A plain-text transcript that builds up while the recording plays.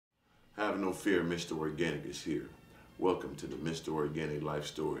Have no fear, Mr. Organic is here. Welcome to the Mr. Organic life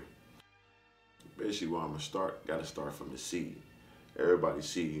story. Basically, where I'm gonna start, gotta start from the seed. Everybody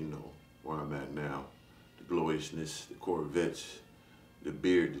see, where I'm at now. The gloriousness, the Corvettes, the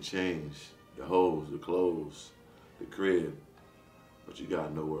beard, the chains, the hoes, the clothes, the crib. But you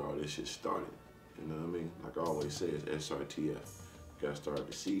gotta know where all this shit started. You know what I mean? Like I always say, it's SRTF. You gotta start at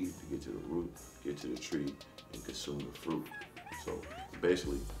the seed to get to the root, get to the tree, and consume the fruit. So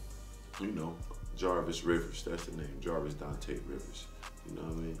basically, Jarvis Rivers, that's the name, Jarvis Dante Rivers. You know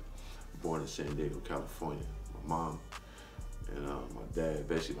what I mean? Born in San Diego, California. My mom and my dad,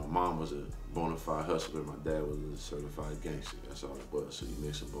 basically my mom was a bona fide hustler, my dad was a certified gangster. That's all it was. So you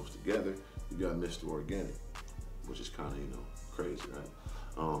mix them both together, you got Mr. Organic, which is kind of, crazy,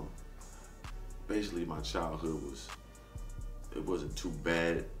 right? Basically my childhood it wasn't too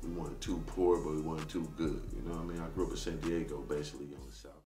bad. We weren't too poor, but we weren't too good. You know what I mean? I grew up in San Diego, basically on the South.